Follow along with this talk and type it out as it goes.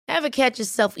Ever catch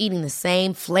yourself eating the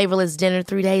same flavorless dinner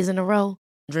 3 days in a row?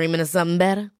 Dreaming of something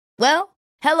better? Well,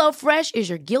 HelloFresh is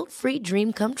your guilt-free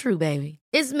dream come true, baby.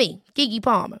 It's me, Keke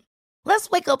Palmer. Let's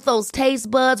wake up those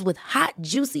taste buds with hot,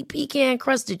 juicy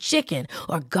pecan-crusted chicken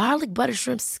or garlic butter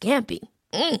shrimp scampi.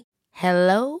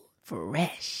 Hello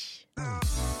Fresh.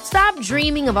 Stop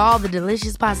dreaming of all the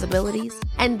delicious possibilities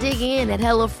and dig in at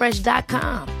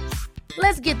HelloFresh.com.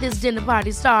 Let's get this dinner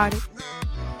party started.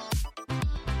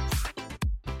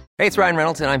 Hey, it's Ryan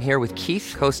Reynolds, and I'm here with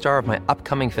Keith, co-star of my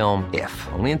upcoming film, If,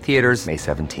 only in theaters May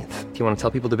 17th. Do you want to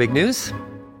tell people the big news?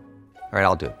 All right,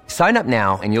 I'll do it. Sign up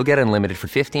now and you'll get unlimited for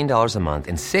 $15 a month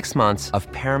and 6 months of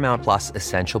Paramount Plus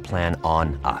Essential Plan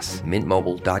on us.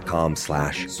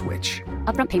 MintMobile.com/switch.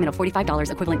 Upfront payment of $45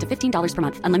 equivalent to $15 per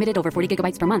month. Unlimited over 40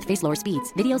 gigabytes per month. Face lower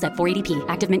speeds. Videos at 480p.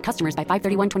 Active Mint customers by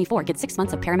 531.24 get 6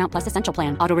 months of Paramount Plus Essential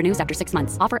Plan. Auto renews after 6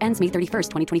 months. Offer ends May 31st,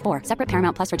 2024. Separate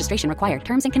Paramount Plus registration required.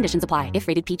 Terms and conditions apply if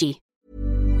rated PG.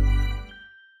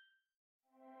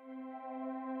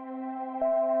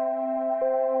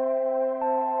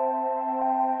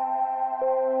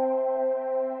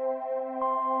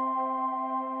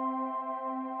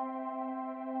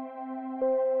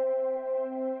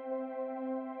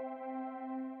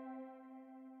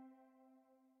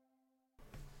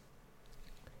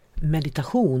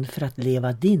 Meditation för att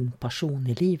leva din passion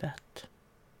i livet.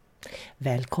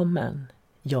 Välkommen!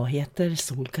 Jag heter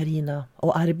Sol-Carina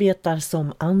och arbetar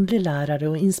som andlig lärare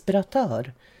och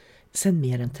inspiratör sedan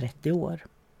mer än 30 år.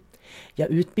 Jag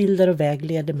utbildar och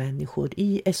vägleder människor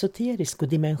i esoterisk och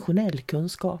dimensionell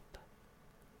kunskap.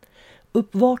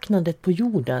 Uppvaknandet på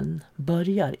jorden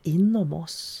börjar inom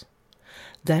oss.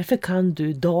 Därför kan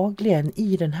du dagligen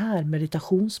i den här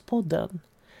meditationspodden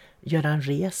göra en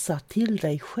resa till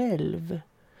dig själv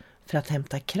för att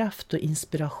hämta kraft och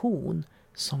inspiration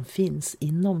som finns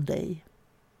inom dig.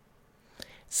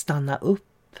 Stanna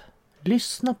upp,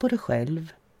 lyssna på dig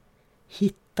själv,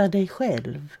 hitta dig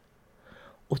själv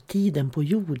och tiden på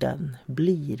jorden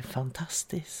blir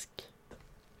fantastisk.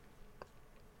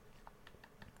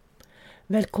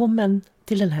 Välkommen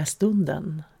till den här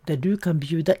stunden där du kan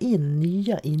bjuda in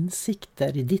nya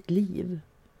insikter i ditt liv.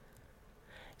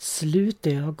 Slut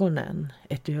ögonen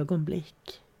ett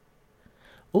ögonblick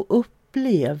och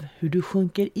upplev hur du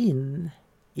sjunker in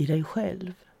i dig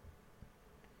själv.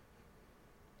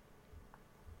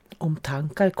 Om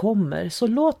tankar kommer så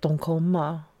låt dem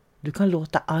komma. Du kan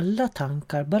låta alla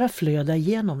tankar bara flöda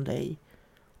igenom dig,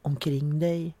 omkring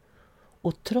dig,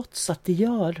 och trots att det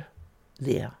gör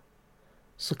det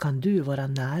så kan du vara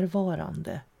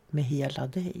närvarande med hela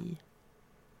dig.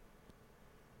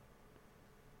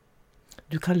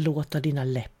 Du kan låta dina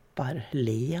läppar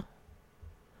le.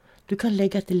 Du kan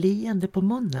lägga ett leende på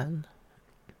munnen.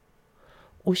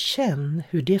 Och känn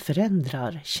hur det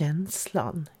förändrar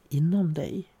känslan inom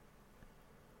dig.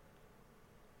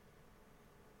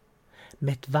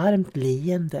 Med ett varmt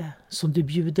leende som du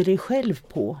bjuder dig själv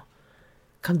på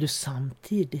kan du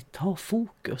samtidigt ha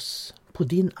fokus på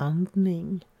din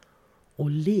andning och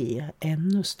le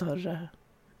ännu större.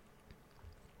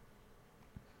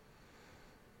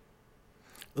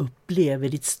 Upplev i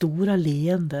ditt stora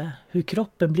leende hur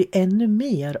kroppen blir ännu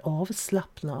mer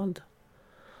avslappnad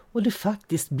och det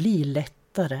faktiskt blir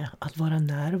lättare att vara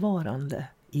närvarande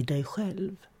i dig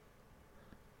själv.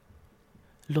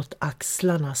 Låt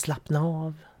axlarna slappna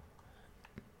av.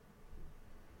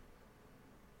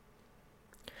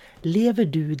 Lever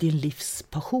du din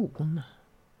livspassion?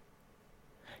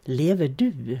 Lever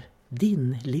du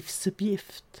din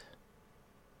livsuppgift?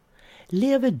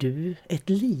 Lever du ett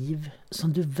liv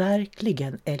som du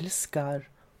verkligen älskar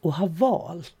och har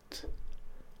valt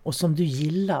och som du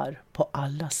gillar på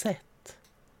alla sätt?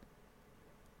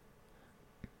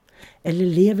 Eller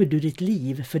lever du ditt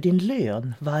liv för din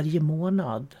lön varje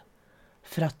månad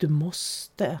för att du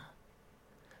måste,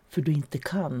 för du inte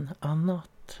kan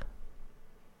annat?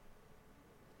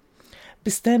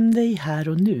 Bestäm dig här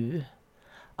och nu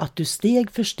att du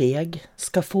steg för steg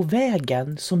ska få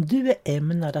vägen som du är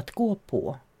ämnad att gå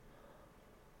på.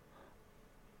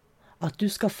 Att du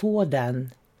ska få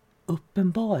den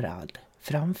uppenbarad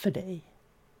framför dig.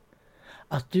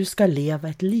 Att du ska leva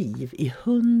ett liv i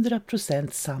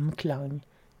 100% samklang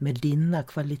med dina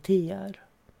kvaliteter.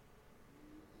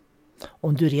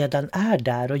 Om du redan är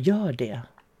där och gör det,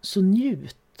 så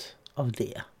njut av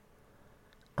det.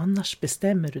 Annars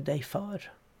bestämmer du dig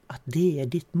för att det är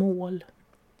ditt mål.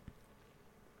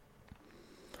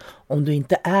 Om du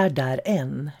inte är där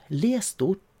än, le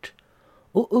stort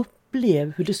och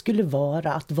upplev hur det skulle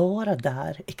vara att vara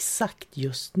där exakt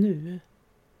just nu.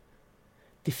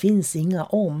 Det finns inga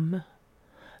om.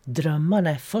 Drömmarna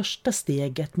är första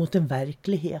steget mot en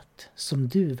verklighet som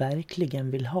du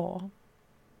verkligen vill ha.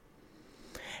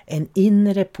 En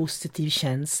inre positiv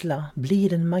känsla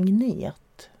blir en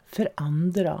magnet för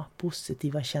andra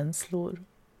positiva känslor.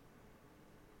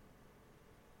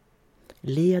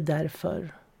 Le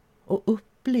därför och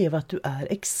upplev att du är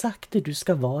exakt det du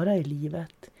ska vara i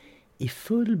livet. I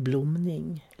full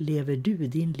blomning lever du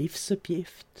din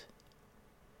livsuppgift.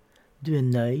 Du är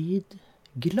nöjd,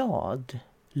 glad,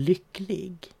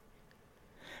 lycklig.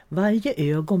 Varje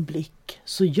ögonblick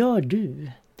så gör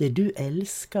du det du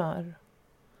älskar.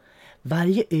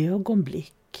 Varje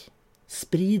ögonblick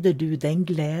sprider du den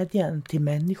glädjen till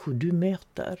människor du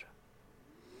möter.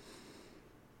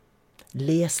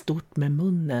 Le stort med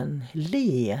munnen,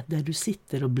 le där du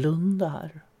sitter och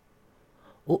blundar.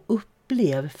 Och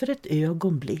upplev för ett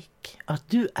ögonblick att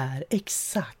du är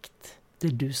exakt det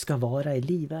du ska vara i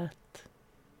livet.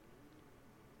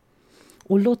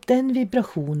 Och låt den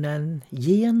vibrationen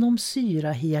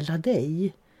genomsyra hela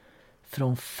dig,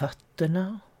 från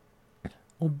fötterna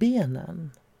och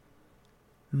benen,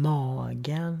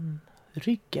 magen,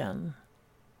 ryggen,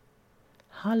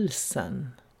 halsen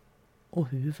och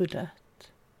huvudet.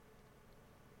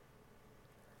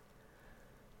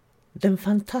 Den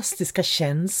fantastiska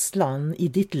känslan i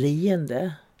ditt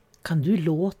leende kan du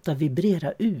låta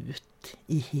vibrera ut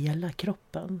i hela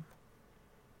kroppen.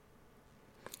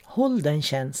 Håll den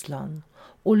känslan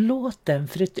och låt den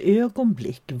för ett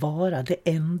ögonblick vara det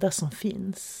enda som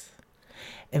finns.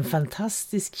 En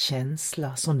fantastisk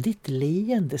känsla som ditt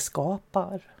leende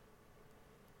skapar.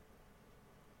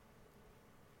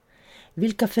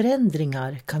 Vilka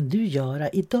förändringar kan du göra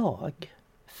idag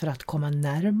för att komma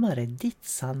närmare ditt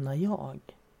sanna jag?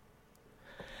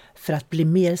 För att bli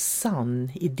mer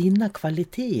sann i dina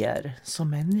kvaliteter som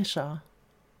människa.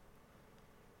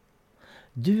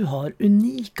 Du har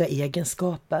unika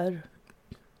egenskaper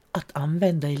att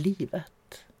använda i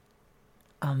livet.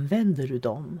 Använder du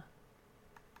dem?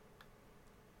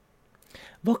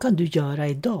 Vad kan du göra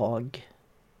idag,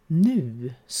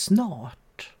 nu,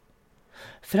 snart,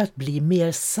 för att bli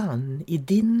mer sann i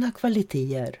dina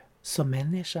kvaliteter som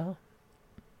människa?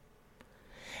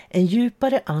 En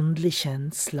djupare andlig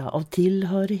känsla av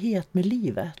tillhörighet med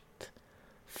livet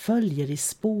följer i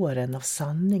spåren av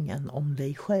sanningen om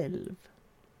dig själv.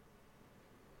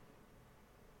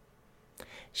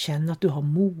 Känn att du har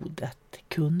modet,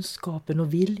 kunskapen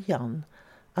och viljan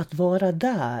att vara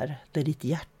där ditt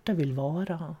hjärta vill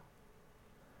vara.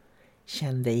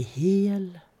 Känn dig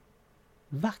hel,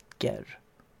 vacker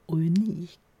och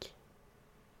unik.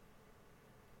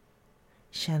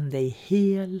 Känn dig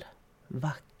hel,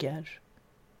 vacker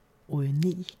och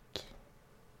unik.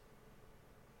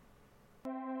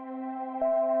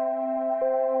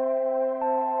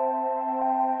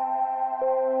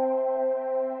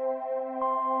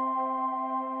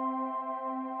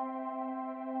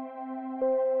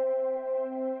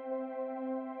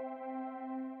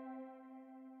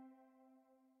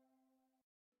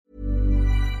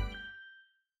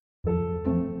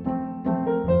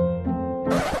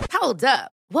 Hold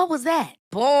up. What was that?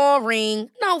 Boring.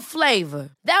 No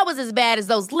flavor. That was as bad as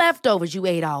those leftovers you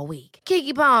ate all week.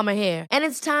 Keke Palmer here, and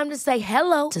it's time to say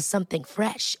hello to something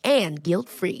fresh and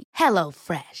guilt-free. Hello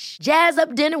Fresh. Jazz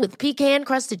up dinner with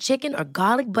pecan-crusted chicken or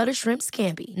garlic butter shrimp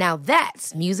scampi. Now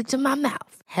that's music to my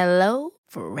mouth. Hello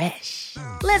Fresh.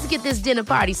 Let's get this dinner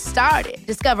party started.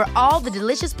 Discover all the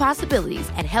delicious possibilities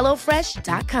at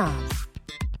hellofresh.com.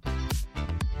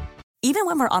 Even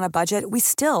when we're on a budget, we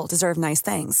still deserve nice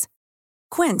things.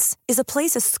 Quince is a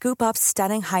place to scoop up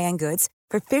stunning high-end goods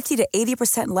for 50 to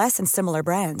 80% less than similar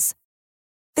brands.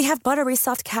 They have buttery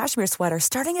soft cashmere sweaters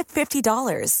starting at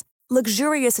 $50,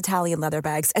 luxurious Italian leather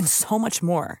bags, and so much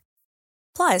more.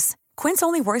 Plus, Quince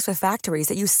only works with factories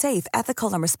that use safe,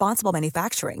 ethical, and responsible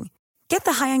manufacturing. Get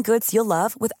the high-end goods you'll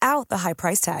love without the high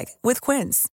price tag with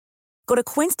Quince. Go to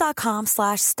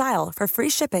quince.com/style for free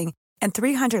shipping and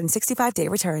 365-day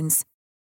returns.